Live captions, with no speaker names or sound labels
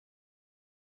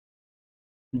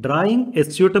Drawing a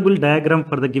suitable diagram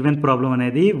for the given problem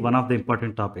అనేది one of the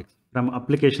important topics from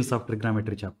applications of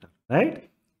trigonometry chapter, right?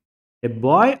 A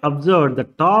boy observed the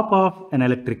top of an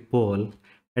electric pole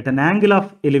at an angle of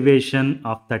elevation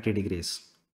of 30 degrees.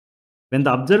 When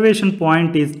the observation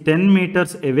point is 10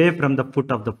 meters away from the foot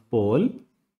of the pole,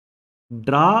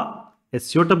 draw a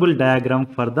suitable diagram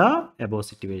for the above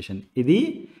situation. ఇది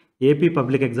AP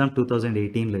Public Exam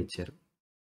 2018 లో ఇచ్చారు.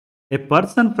 A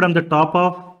person from the top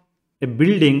of a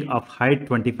building of height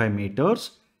 25 meters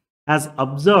has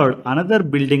observed another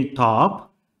building top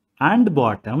and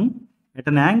bottom at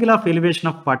an angle of elevation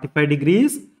of 45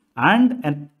 degrees and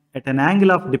at an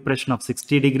angle of depression of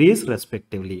 60 degrees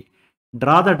respectively.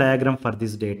 Draw the diagram for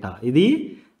this data. ఇది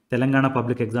Telangana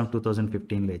public exam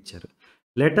 2015 లో ఇచ్చారు.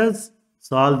 Let us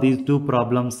solve these two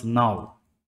problems now.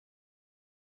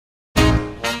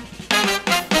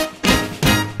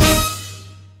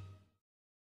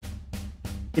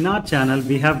 In our channel,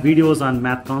 we have videos on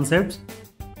math concepts,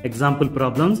 example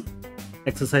problems,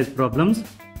 exercise problems,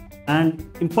 and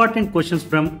important questions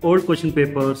from old question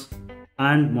papers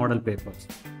and model papers.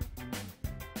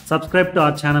 Subscribe to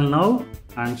our channel now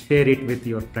and share it with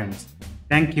your friends.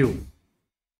 Thank you.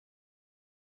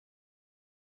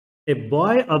 A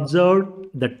boy observed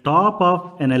the top of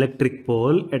an electric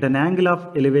pole at an angle of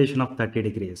elevation of 30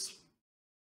 degrees.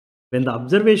 When the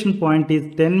observation point is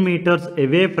 10 meters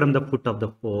away from the foot of the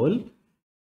pole,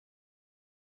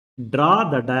 draw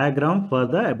the diagram for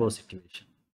the above situation.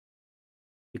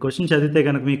 ఈ question చదివితే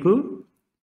కనుక మీకు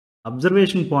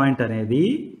observation point అనేది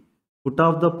foot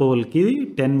of the పోల్కి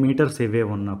 10 meters away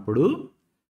ఉన్నప్పుడు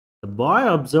the boy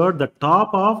observe the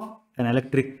top of an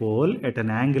electric pole at an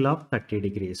angle of 30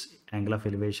 degrees, angle of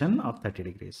elevation of 30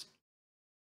 degrees.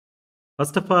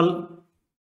 First of all,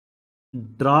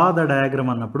 draw the diagram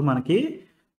అన్నప్పుడు మనకి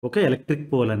ఒక electric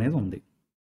pole అనేది ఉంది,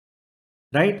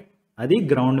 right? అది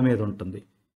ground మీద ఉంటుంది.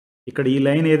 ఇక్కడ ఈ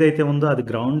లైన్ ఏదైతే ఉందో అది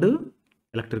గ్రౌండ్,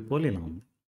 ఎలక్ట్రిక్ పోల్ ఇలా ఉంది,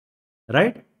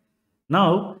 right? Now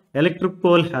electric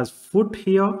pole has foot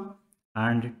here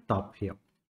and top here,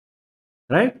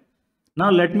 right? Now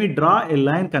let me draw a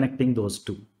line connecting those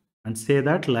two and say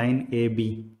that line AB,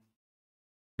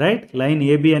 right? Line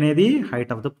AB అనేది height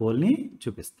of the pole ని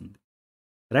చూపిస్తుంది,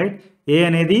 right? A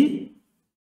అనేది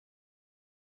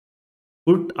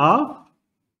foot of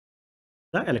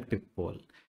the electric pole.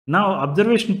 Now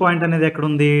observation point అనేది ఎక్కడ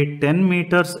ఉంది? 10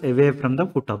 meters away from the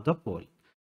foot of the pole.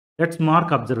 Let's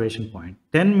mark observation point.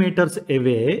 10 meters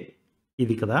away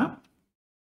ఇది కదా,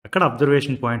 అక్కడ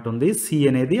observation point ఉంది. C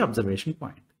అనేది observation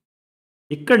point.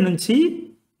 ఇక్కడ నుంచి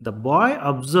the boy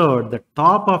observed the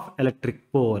top of electric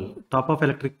pole. Top of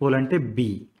electric pole అంటే B.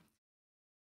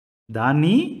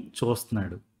 దాన్ని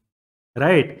చూస్తున్నాడు,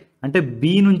 రైట్? అంటే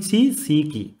B నుంచి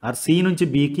Cకి ఆర్ C నుంచి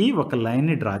Bకి ఒక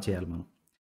లైన్ని డ్రా చేయాలి మనం.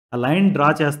 ఆ లైన్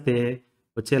డ్రా చేస్తే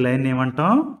వచ్చే లైన్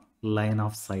ఏమంటాం? లైన్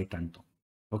ఆఫ్ సైట్ అంటాం.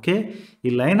 ఓకే,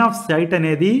 ఈ లైన్ ఆఫ్ సైట్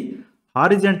అనేది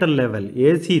హారిజంటల్ లెవెల్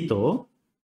ఏసీతో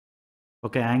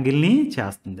ఒక యాంగిల్ని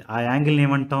చేస్తుంది. ఆ యాంగిల్ని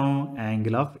ఏమంటాం?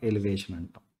 యాంగిల్ ఆఫ్ ఎలివేషన్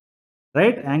అంటాం,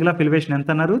 రైట్? యాంగిల్ ఆఫ్ ఎలివేషన్ ఎంత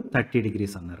అన్నారు? 30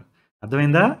 degrees అన్నారు.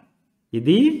 అర్థమైందా?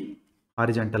 ఇది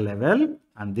horizontal level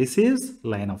and this is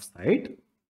line of sight,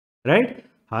 right?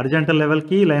 Horizontal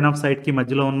లెవెల్కి లైన్ ఆఫ్ సైట్కి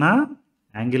మధ్యలో ఉన్న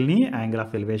యాంగిల్ని యాంగిల్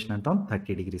ఆఫ్ ఎలివేషన్ అంటాం,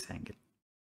 30 degrees యాంగిల్,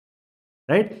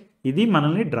 రైట్? ఇది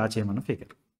మనల్ని డ్రా చేయమన్న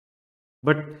ఫిగర్.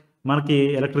 బట్ మనకి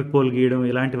ఎలక్ట్రిక్ పోల్ గీయడం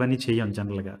ఇలాంటివన్నీ చెయ్యం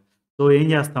జనరల్గా. సో ఏం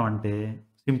చేస్తామంటే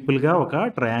సింపుల్గా ఒక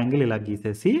ట్రయాంగిల్ ఇలా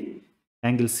గీసేసి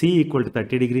angle C equal to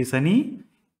 30 degrees అని,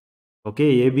 ఓకే,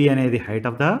 ఏబి అనేది హైట్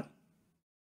ఆఫ్ ద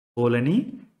పోల్ అని,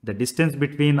 the distance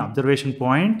between observation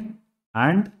point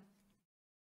and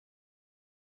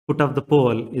foot of the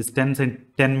pole is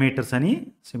 10 meters అని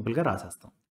సింపుల్గా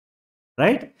రాసేస్తాం,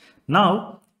 right? Now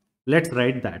let's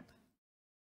write that.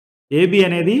 AB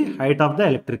అనేది height of the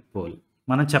electric pole.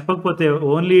 మనం చెప్పకపోతే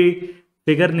only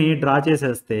ఫిగర్ని draw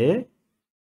చేసేస్తే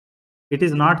it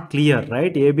is not clear,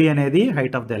 right? AB అనేది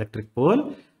height of the electric pole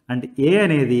and ఏ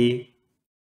అనేది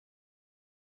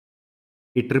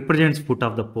it represents foot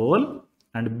of the pole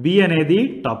and B అనేది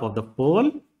top of the pole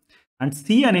and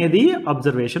C అనేది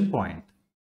observation point,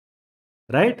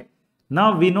 right? Now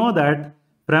we know that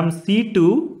from C to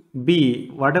B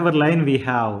whatever line we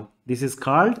have, this is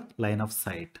called line of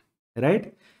sight, right?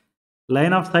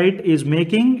 Line of sight is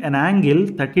making an angle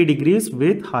 30 degrees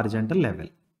with horizontal level,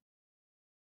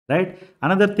 right?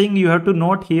 Another thing you have to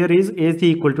note here is AC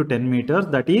equal to 10 meters,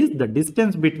 that is the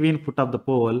distance between foot of the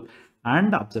pole and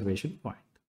observation point,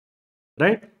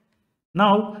 right?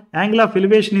 Now angle of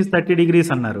elevation is 30 degrees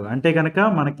అన్నారు అంటే కనుక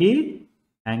మనకి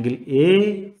angle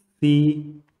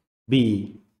ACB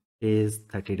is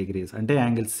 30 degrees అంటే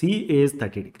angle C is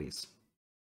 30 degrees.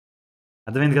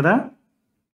 అర్థమైంది కదా?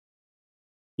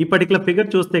 ఈ particular figure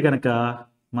చూస్తే గనక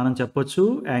మనం చెప్పొచ్చు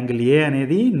యాంగిల్ ఏ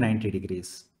అనేది 90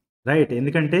 డిగ్రీస్. రైట్.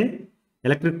 ఎందుకంటే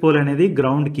ఎలక్ట్రిక్ పోల్ అనేది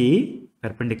గ్రౌండ్‌కి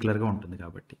పెర్పెండిక్యులర్‌గా ఉంటుంది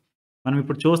కాబట్టి. మనం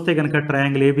ఇప్పుడు చూస్తే గనక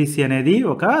ట్రయాంగిల్ ఏబీసీ అనేది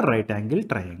ఒక right angle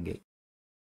triangle.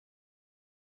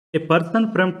 A person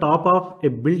from top of a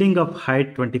building of height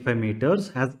 25 meters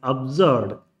has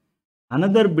observed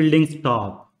another building's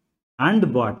top and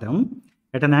bottom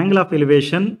at an angle of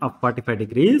elevation of 45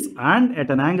 degrees and at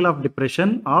an angle of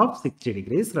depression of 60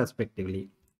 degrees respectively.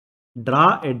 Draw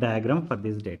a diagram for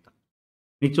this data.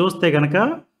 మీకు చూస్తే గనక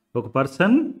ఒక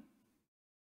person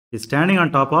is standing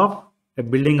on top of a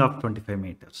building of 25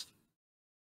 meters.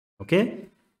 Okay,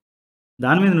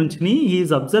 దాని మీద నుంచి he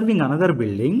is observing another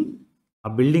building. ఆ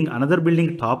building another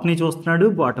building టాప్ని చూస్తున్నాడు,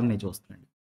 బాటమ్ని చూస్తున్నాడు.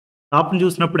 టాప్ని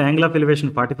చూసినప్పుడు యాంగిల్ ఆఫ్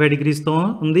ఎలివేషన్ 45 డిగ్రీస్తో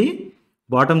ఉంది,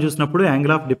 బాటమ్ చూసినప్పుడు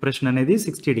యాంగిల్ ఆఫ్ డిప్రెషన్ అనేది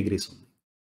 60 డిగ్రీస్ ఉంది.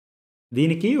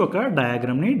 దీనికి ఒక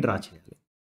డయాగ్రామ్ని డ్రా చేయాలి,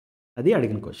 అది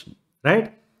అడిగిన question. Right.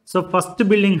 So first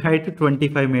building height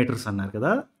 25 metres అన్నారు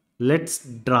కదా, let's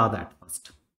draw that first.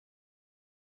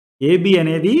 AB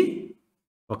అనేది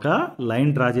ఒక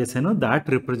లైన్ డ్రా చేశాను,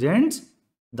 that represents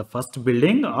the first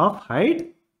building of height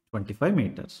 25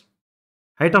 metres.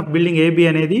 Height of building AB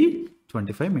అనేది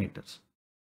 25 మీటర్స్.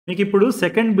 మీకు ఇప్పుడు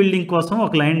సెకండ్ బిల్డింగ్ కోసం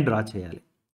ఒక లైన్ డ్రా చేయాలి.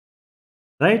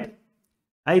 రైట్.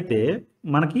 అయితే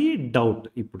మనకి డౌట్,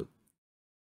 ఇప్పుడు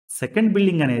సెకండ్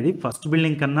బిల్డింగ్ అనేది ఫస్ట్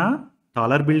బిల్డింగ్ కన్నా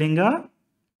టాలర్ బిల్డింగా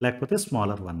లేకపోతే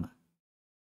స్మాలర్ వన్?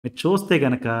 మీరు చూస్తే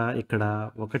కనుక ఇక్కడ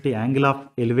ఒకటి యాంగిల్ ఆఫ్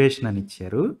ఎలివేషన్ అని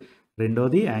ఇచ్చారు,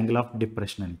 రెండోది యాంగిల్ ఆఫ్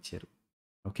డిప్రెషన్ అని ఇచ్చారు.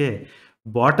 ఓకే,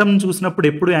 బాటమ్ చూసినప్పుడు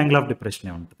ఎప్పుడు యాంగిల్ ఆఫ్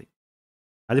డిప్రెషనే ఉంటుంది,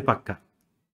 అది పక్కా.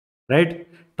 రైట్.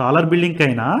 టాలర్ బిల్డింగ్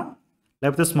అయినా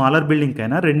లేకపోతే స్మాలర్ బిల్డింగ్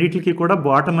అయినా రెండింటికి కూడా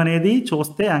బాటమ్ అనేది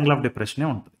చూస్తే యాంగిల్ ఆఫ్ డిప్రెషనే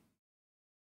ఉంటుంది,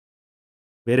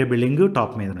 వేరే బిల్డింగ్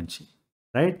టాప్ మీద నుంచి.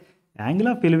 రైట్. యాంగిల్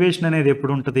ఆఫ్ ఎలివేషన్ అనేది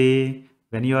ఎప్పుడు ఉంటుంది?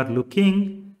 When you are looking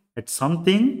at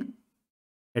something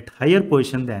at higher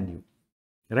position than you.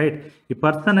 Right. ఈ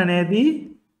పర్సన్ అనేది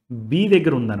బి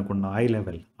దగ్గర ఉందనుకున్నాం, I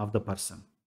level of the person.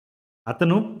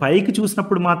 అతను పైకి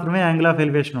చూసినప్పుడు మాత్రమే యాంగిల్ ఆఫ్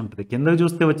ఎలివేషన్ ఉంటుంది, కిందకి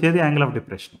చూస్తే వచ్చేది యాంగిల్ ఆఫ్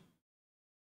డిప్రెషన్.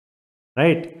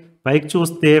 రైట్. పైకి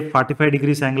చూస్తే 45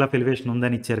 డిగ్రీస్ యాంగిల్ ఆఫ్ ఎలివేషన్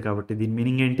ఉందని ఇచ్చారు కాబట్టి దీని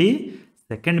మీనింగ్ ఏంటి?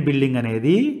 సెకండ్ బిల్డింగ్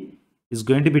అనేది is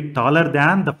going to be taller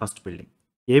than the first building,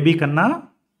 AB కన్నా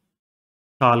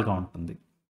టాల్గా ఉంటుంది.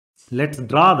 Let's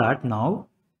draw that now.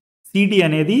 CD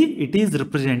అనేది it is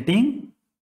representing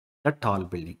the tall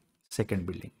building, second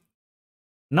building.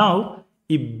 Now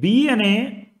ఈ బి అనే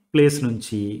ప్లేస్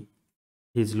నుంచి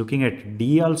is looking at D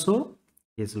also,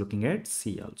 is looking at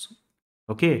C also.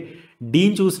 Okay,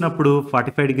 డీని చూసినప్పుడు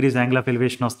 45 degrees angle of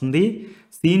elevation వస్తుంది,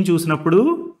 సీని చూసినప్పుడు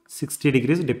 60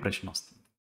 degrees depression వస్తుంది.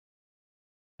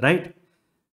 Right.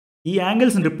 ఈ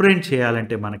యాంగిల్స్ని రిప్రజెంట్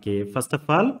చేయాలంటే మనకి ఫస్ట్ ఆఫ్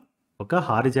ఆల్ ఒక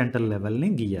హారిజాంటల్ లెవెల్ని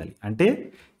గీయాలి. అంటే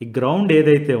ఈ గ్రౌండ్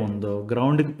ఏదైతే ఉందో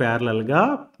గ్రౌండ్కి ప్యారలల్గా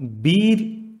బి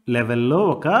లెవెల్లో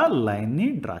ఒక లైన్ని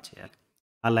డ్రా చేయాలి.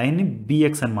 ఆ లైన్ని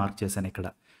బిఎక్స్ అని మార్క్ చేశాను ఇక్కడ.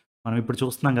 మనం ఇప్పుడు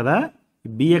చూస్తున్నాం కదా,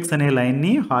 బిఎక్స్ అనే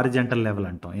లైన్ని హారిజాంటల్ లెవెల్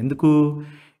అంటాం. ఎందుకు?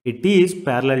 it is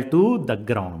parallel to the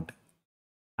ground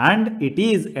and it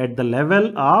is at the level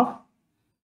of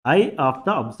eye of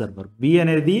the observer. B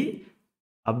అనేది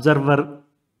అబ్జర్వర్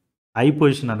ఐ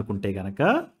పొజిషన్ అనుకుంటే కనుక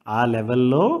ఆ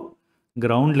లెవెల్లో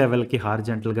గ్రౌండ్ లెవెల్కి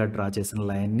హారిజెంటల్గా డ్రా చేసిన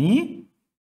లైన్ని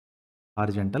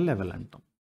హారిజెంటల్ లెవెల్ అంటాం.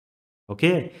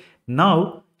 Okay, now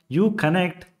you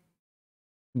connect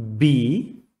be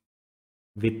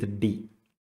with D.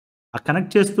 ఆ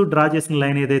కనెక్ట్ చేస్తూ డ్రా చేసిన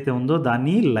లైన్ ఏదైతే ఉందో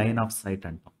దాన్ని లైన్ ఆఫ్ సైట్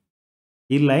అంటాం.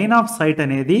 ఈ లైన్ ఆఫ్ సైట్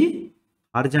అనేది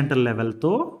హారిజాంటల్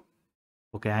లెవెల్తో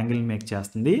ఒక యాంగిల్ మేక్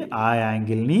చేస్తుంది. ఆ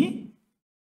యాంగిల్ని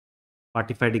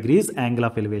 45 డిగ్రీస్ యాంగిల్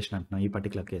ఆఫ్ ఎలివేషన్ అంటున్నాం ఈ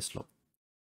పర్టికులర్ కేసులో.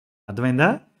 అర్థమైందా?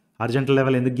 హారిజాంటల్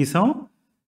లెవెల్ ఎందుకు గీసాం?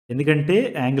 ఎందుకంటే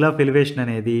యాంగిల్ ఆఫ్ ఎలివేషన్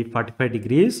అనేది 45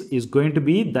 degrees is going to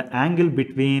be the angle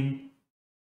between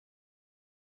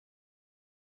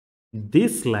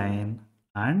this line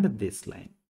and this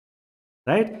line.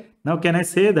 Right. Now can I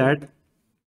say that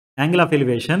angle of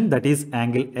elevation, that is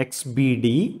angle XBD,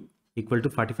 equal to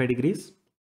 45 degrees?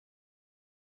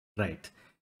 Right.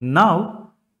 Now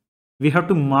we have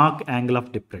to mark angle of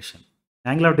depression.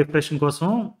 Angle of depression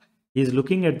kosam is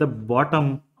looking at the bottom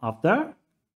of the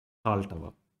tall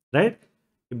tower. Right.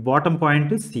 Bottom point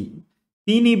to C.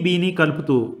 C ni B ni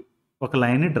kaluputu ఒక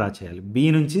లైన్ని draw చేయాలి. B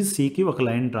నుంచి సికి ఒక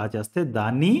line draw చేస్తే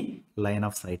దాన్ని line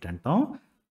of sight అంటాం.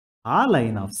 ఆ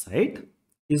line of sight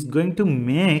is going to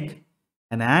make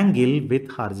an angle with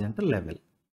horizontal level,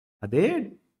 అదే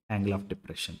యాంగిల్ ఆఫ్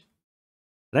డిప్రెషన్.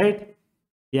 రైట్.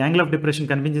 ఈ యాంగిల్ ఆఫ్ డిప్రెషన్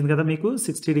కనిపించింది కదా మీకు,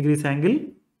 60 degrees angle.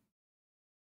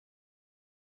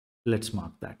 Let's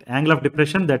mark that angle of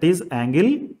depression, that is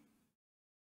angle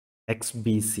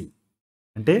XBC.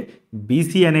 అంటే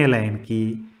BC అనే లైన్కి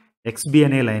XB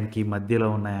అనే లైన్కి మధ్యలో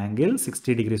ఉన్న యాంగిల్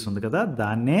 60 డిగ్రీస్ ఉంది కదా,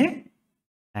 దాన్నే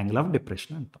యాంగిల్ ఆఫ్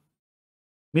డిప్రెషన్ అంటాం.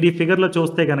 మీరు ఈ ఫిగర్లో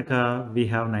చూస్తే కనుక we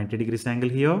have 90 degrees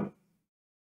angle హియో,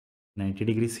 90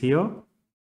 degrees హియో,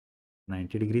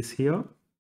 90 degrees హియో,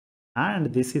 and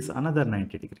this is another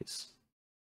 90 degrees,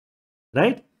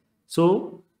 right? So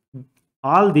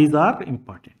all these are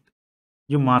important,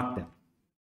 you mark them.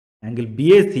 Angle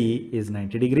BAC is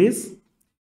 90 degrees,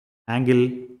 angle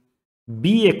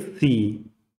BXC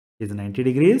is 90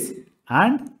 degrees,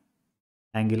 and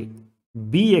angle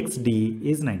BXD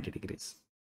is 90 degrees,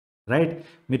 right?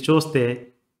 మీరు చూస్తే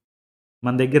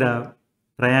మన దగ్గర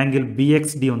triangle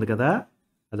BXD ఉంది కదా,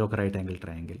 అది ఒక right angle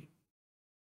triangle.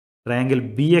 Triangle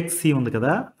BXC ఉంది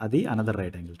కదా, అది another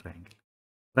right angle triangle.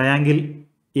 Triangle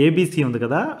ABC ఉంది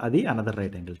కదా, అది another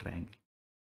right angle triangle.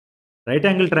 Right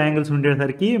angle triangles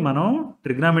ఉండేసరికి మనం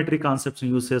ట్రిగ్నామెట్రీ కాన్సెప్ట్స్ని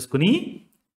యూజ్ చేసుకుని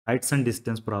heights and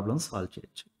distance problems solve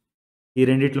చేయొచ్చు. ఈ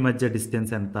రెండిట్ల మధ్య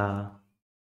డిస్టెన్స్ ఎంత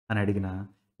అని అడిగినా,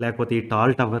 లేకపోతే ఈ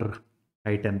టాల్ టవర్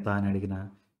హైట్ ఎంత అని అడిగినా,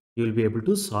 you will be able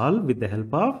to solve with the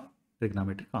help of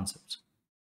trigonometry concepts.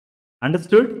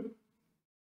 Understood?